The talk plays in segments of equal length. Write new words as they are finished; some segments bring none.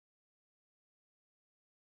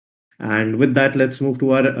And with that, let's move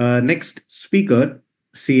to our next speaker,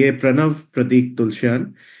 CA Pranav Pratik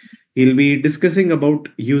Tulshyan. He'll be discussing about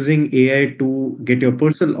using AI to get your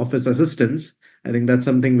personal office assistance. I think that's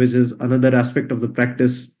something which is another aspect of the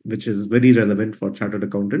practice, which is very relevant for chartered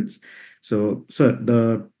accountants. So, sir,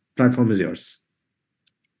 the platform is yours.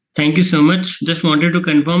 Thank you so much. Just wanted to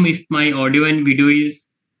confirm if my audio and video is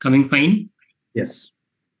coming fine. Yes.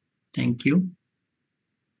 Thank you.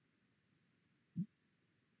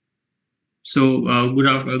 So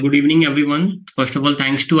good evening, everyone. First of all,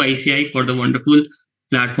 thanks to ICAI for the wonderful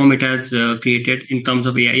platform it has created in terms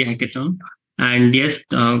of AI hackathon. And yes,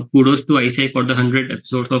 kudos to ICAI for the 100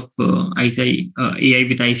 episodes of ICAI AI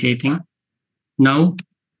with ICAI thing. Now,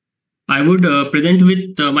 I would present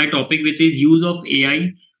with my topic, which is use of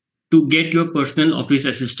AI to get your personal office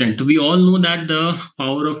assistant. We all know that the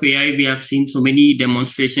power of AI, we have seen so many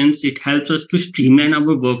demonstrations. It helps us to streamline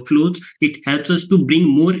our workflows. It helps us to bring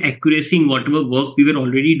more accuracy in whatever work we were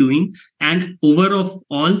already doing. And overall,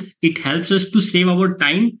 it helps us to save our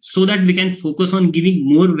time so that we can focus on giving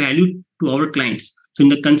more value to our clients. So in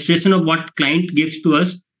the consideration of what client gives to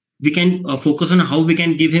us, we can focus on how we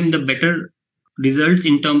can give him the better results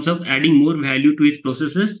in terms of adding more value to his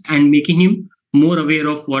processes and making him more aware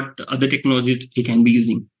of what other technologies he can be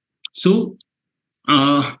using. So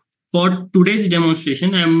for today's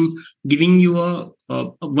demonstration, I'm giving you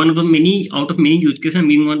one of the many use cases. I'm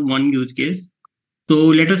giving one use case. So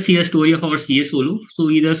let us see a story of our CA Solo. So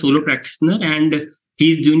he's a solo practitioner and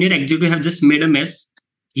his junior executive have just made a mess.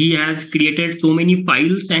 He has created so many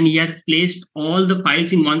files and he has placed all the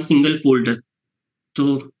files in one single folder.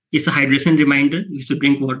 So it's a hydration reminder. You should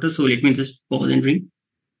drink water. So let me just pause and drink.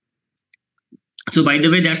 So by the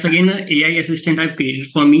way, that's again an AI assistant I've created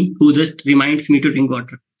for me who just reminds me to drink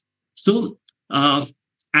water. So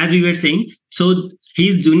as we were saying, so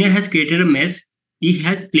his junior has created a mess. He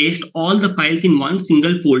has placed all the files in one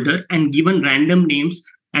single folder and given random names.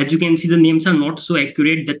 As you can see, the names are not so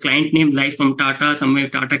accurate. The client name lies from Tata, somewhere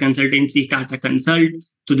Tata Consultancy, Tata Consult.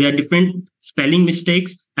 So there are different spelling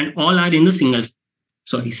mistakes and all are in the single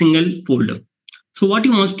folder. So what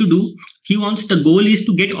he wants to do, the goal is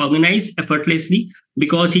to get organized effortlessly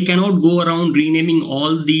because he cannot go around renaming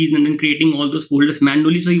all these and then creating all those folders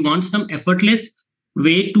manually. So he wants some effortless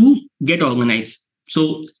way to get organized.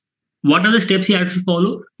 So what are the steps he has to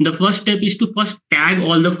follow? The first step is to first tag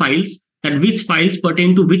all the files, that which files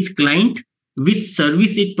pertain to which client, which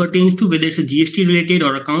service it pertains to, whether it's a GST related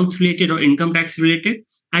or accounts related or income tax related,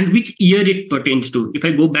 and which year it pertains to. If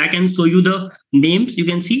I go back and show you the names, you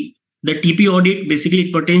can see the TP audit, basically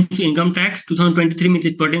it pertains to income tax. 2023 means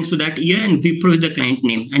it pertains to that year, and Wipro is the client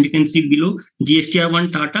name. And you can see below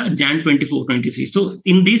GSTR1 Tata, Jan 24-23. So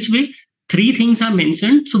in this way, three things are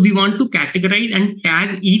mentioned. So we want to categorize and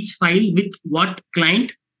tag each file with what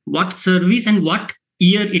client, what service, and what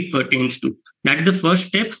year it pertains to. That is the first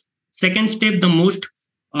step. Second step, the most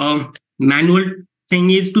manual thing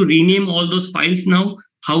is to rename all those files now.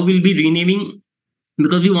 How will be renaming?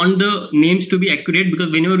 Because we want the names to be accurate,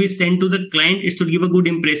 because whenever we send to the client, is to give a good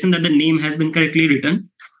impression that the name has been correctly written.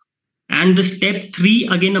 And the step 3,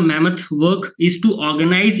 again, a mammoth work, is to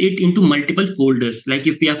organize it into multiple folders. Like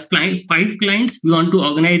if we have 5 clients, we want to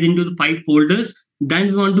organize into the 5 folders. Then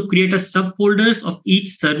we want to create a subfolders of each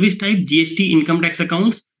service type, GST, income tax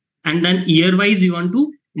accounts. And then year-wise, we want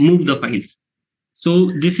to move the files.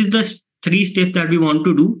 So this is the 3 steps that we want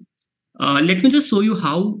to do. Let me just show you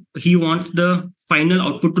how he wants the final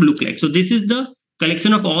output to look like. So this is the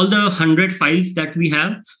collection of all the 100 files that we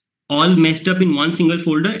have all messed up in one single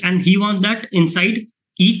folder, and he wants that inside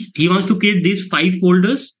each, he wants to create these 5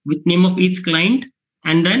 folders with name of each client,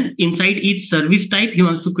 and then inside each service type he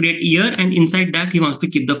wants to create year, and inside that he wants to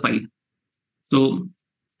keep the file. So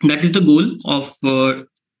that is the goal of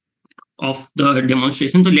the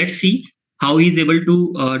demonstration. So let's see how he is able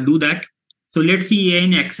to do that. So let's see AI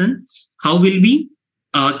in action. How will we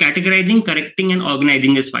categorizing, correcting, and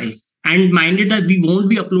organizing his files? And minded that we won't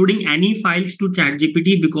be uploading any files to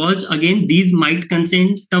ChatGPT, because again, these might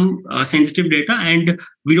contain some sensitive data, and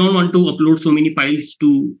we don't want to upload so many files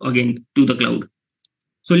to the cloud.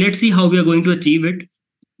 So let's see how we are going to achieve it.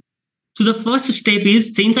 So the first step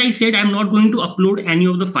is, since I said I'm not going to upload any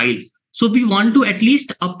of the files, so we want to at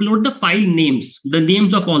least upload the file names, the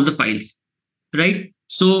names of all the files, right?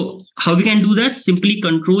 So how we can do that? Simply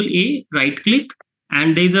Control A, right click,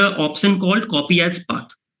 and there's an option called copy as path.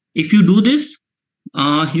 If you do this,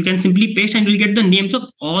 you can simply paste and you'll get the names of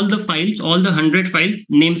all the files, all the 100 files,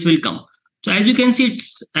 names will come. So as you can see,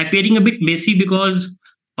 it's appearing a bit messy because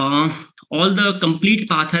all the complete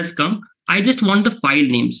path has come. I just want the file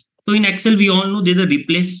names. So in Excel, we all know there's a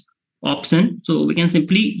replace option. So we can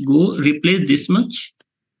simply go replace this much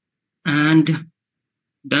and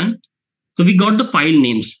done. So we got the file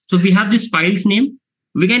names. So we have this file's name.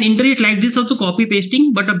 We can enter it like this, also copy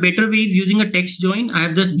pasting, but a better way is using a text join. I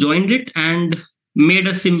have just joined it and made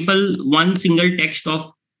a simple one single text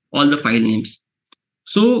of all the file names.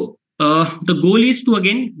 So the goal is to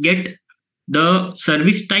again get the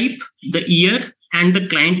service type, the year, and the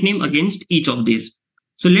client name against each of these.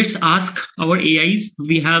 So let's ask our AIs.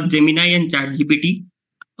 We have Gemini and ChatGPT.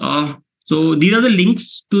 So these are the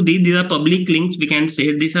links to these. These are public links. We can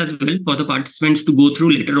share this as well for the participants to go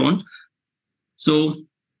through later on. So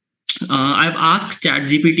I've asked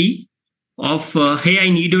ChatGPT of, hey, I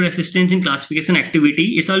need your assistance in classification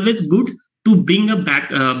activity. It's always good to bring a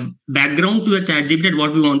background to the ChatGPT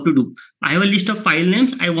what we want to do. I have a list of file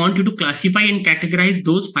names. I want you to classify and categorize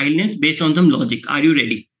those file names based on some logic. Are you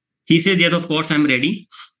ready? He said, yes, of course, I'm ready.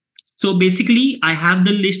 So basically, I have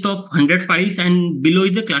the list of 100 files and below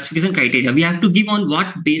is the classification criteria. We have to give on what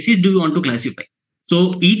basis do we want to classify.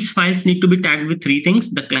 So each files need to be tagged with three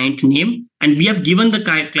things: the client name, and we have given the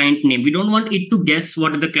client name. We don't want it to guess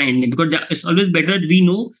what is the client name, because it's always better that we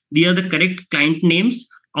know these are the correct client names.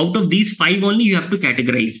 Out of these 5 only you have to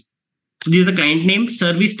categorize. So this is the client name.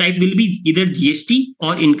 Service type will be either GST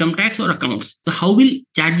or income tax or accounts. So how will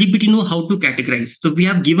ChatGPT know how to categorize? So we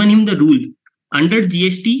have given him the rule. Under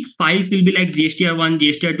GST, files will be like GSTR1,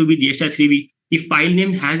 GSTR2B, GSTR3B. If file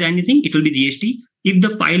name has anything, it will be GST. If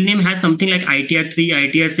the file name has something like ITR3,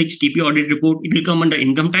 ITR6, TP audit report, it will come under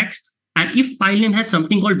income tax. And if file name has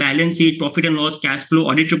something called balance sheet, profit and loss, cash flow,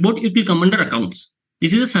 audit report, it will come under accounts.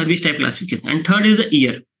 This is a service type classification. And third is the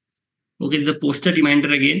year. Okay, the poster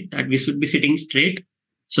reminder again that we should be sitting straight.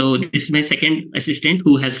 So this is my second assistant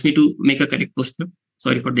who helps me to make a correct poster.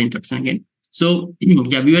 Sorry for the interruption again. So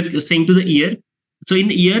yeah, we were saying to the year. So in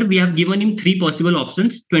the year, we have given him 3 possible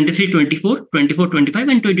options: 23, 24, 24, 25,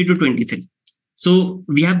 and 22, 23. So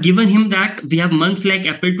we have given him that we have months like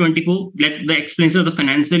April 24, like the explanation of the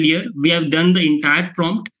financial year. We have done the entire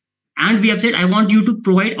prompt. And we have said, I want you to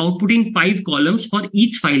provide output in 5 columns for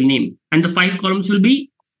each file name. And the 5 columns will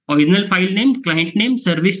be original file name, client name,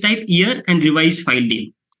 service type, year, and revised file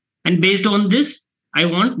name. And based on this, I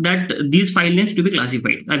want that these file names to be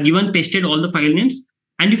classified. I've pasted all the file names,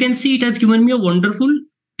 and you can see it has given me a wonderful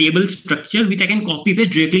table structure which I can copy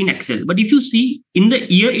paste directly in Excel. But if you see in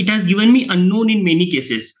the year, it has given me unknown in many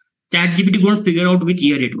cases. ChatGPT couldn't figure out which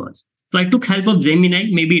year it was. So I took help of Gemini.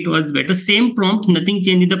 Maybe it was better. Same prompt, nothing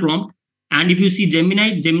changed in the prompt. And if you see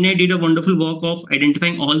Gemini did a wonderful work of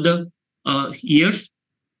identifying all the years.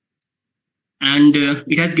 And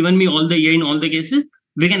it has given me all the year in all the cases.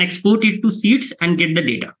 We can export it to sheets and get the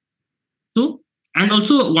data. So, and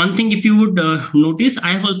also one thing, if you would notice, I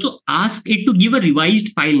have also asked it to give a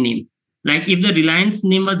revised file name. Like if the Reliance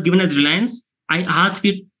name was given as Reliance, I asked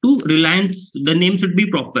it to Reliance, the name should be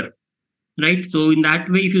proper, right? So in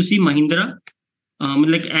that way, if you see Mahindra,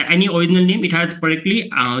 like any original name, it has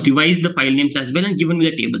correctly revised the file names as well and given me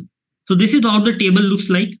the table. So this is how the table looks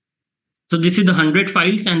like. So this is the 100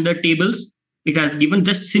 files and the tables. It has given,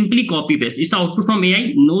 just simply copy paste. It's the output from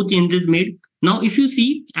AI, no changes made. Now, if you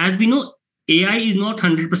see, as we know, AI is not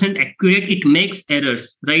 100% accurate. It makes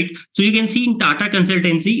errors, right? So you can see in Tata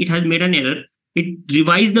Consultancy, it has made an error. It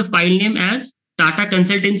revised the file name as Tata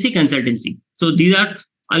Consultancy. So these are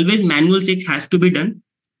always manual checks has to be done.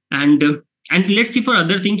 And let's see for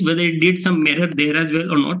other things whether it did some error there as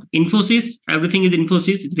well or not. Infosys, everything is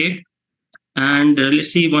Infosys, great. And let's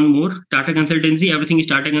see one more, Tata Consultancy, everything is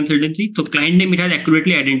Tata Consultancy. So client name, it has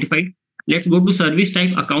accurately identified. Let's go to service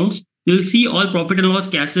type accounts. You'll see all profit and loss,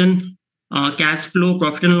 cash flow,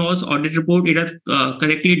 profit and loss, audit report, it has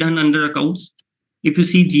correctly done under accounts. If you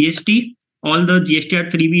see GST, all the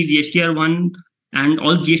GSTR3B, GSTR1, and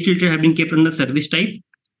all GST have been kept under service type.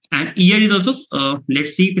 And year is also,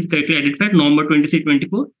 let's see if it's correctly identified, November 23,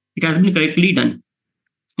 24, it has been correctly done.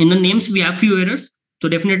 In the names, we have few errors. So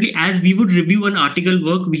definitely, as we would review an article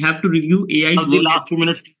work, we have to review AI's work. The last 2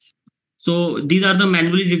 minutes. So these are the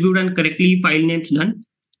manually reviewed and correctly file names done.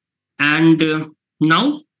 And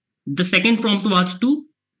now the second prompt was to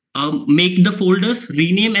make the folders,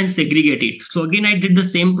 rename and segregate it. So again, I did the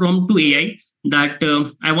same prompt to AI that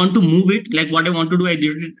I want to move it. Like what I want to do, I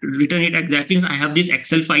return it exactly. I have this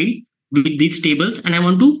Excel file with these tables, and I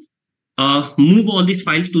want to move all these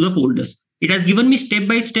files to the folders. It has given me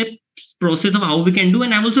step-by-step process of how we can do,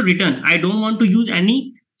 and I've also written, I don't want to use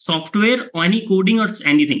any software or any coding or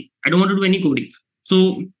anything. I don't want to do any coding.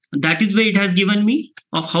 So that is where it has given me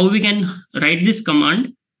of how we can write this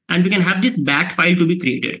command, and we can have this bat file to be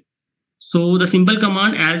created. So the simple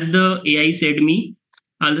command, as the AI said me,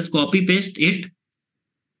 I'll just copy paste it.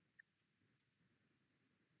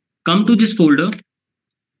 come to this folder,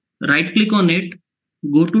 right click on it,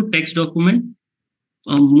 go to text document,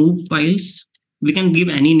 move files. We can give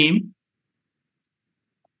any name,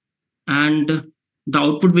 and the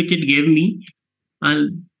output which it gave me, I'll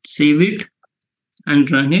save it and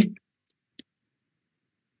run it.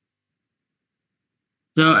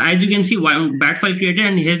 So as you can see, one bat file created,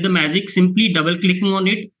 and here's the magic. Simply double clicking on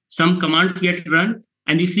it, some commands get run,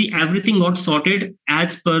 and you see everything got sorted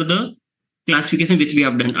as per the classification which we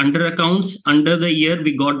have done. Under accounts, under the year,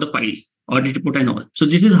 we got the files, audit report and all. So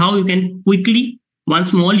this is how you can quickly, one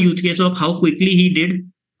small use case of how quickly he did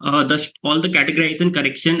all the categorization,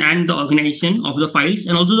 correction, and the organization of the files,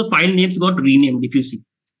 and also the file names got renamed, if you see.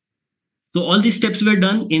 So all these steps were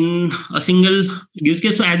done in a single use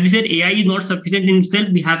case. So as we said, AI is not sufficient in itself.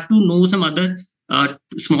 We have to know some other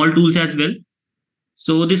small tools as well.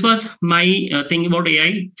 So this was my thing about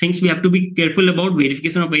AI. Things we have to be careful about.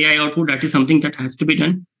 Verification of AI output, that is something that has to be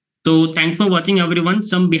done. So thanks for watching, everyone.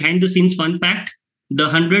 Some behind the scenes fun fact: the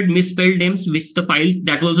 100 misspelled names, which the files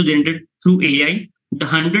that was also generated through AI. The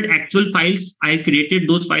 100 actual files, I created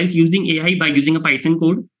those files using AI by using a Python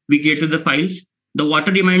code. We created the files. The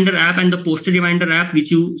water reminder app and the poster reminder app, which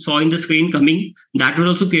you saw in the screen coming, that was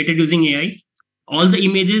also created using AI. All the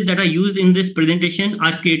images that are used in this presentation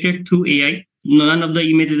are created through AI. None of the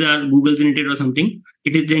images are Google generated or something.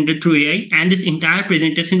 It is generated through AI, and this entire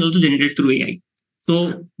presentation is also generated through AI.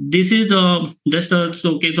 So this is just a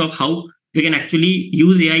showcase of how we can actually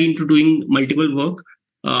use AI into doing multiple work.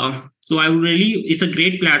 So I would really, it's a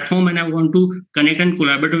great platform, and I want to connect and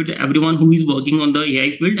collaborate with everyone who is working on the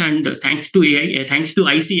AI field. And thanks to AI, thanks to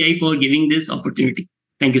ICAI for giving this opportunity.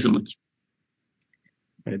 Thank you so much.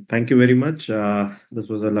 Right. Thank you very much. This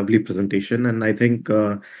was a lovely presentation, and I think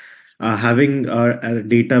having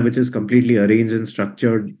data which is completely arranged and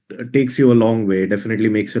structured takes you a long way. Definitely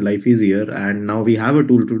makes your life easier, and now we have a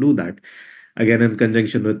tool to do that. Again, in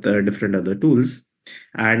conjunction with different other tools.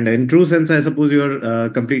 And in true sense, I suppose you're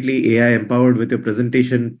completely AI empowered with your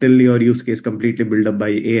presentation till your use case completely built up by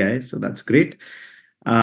AI. So that's great.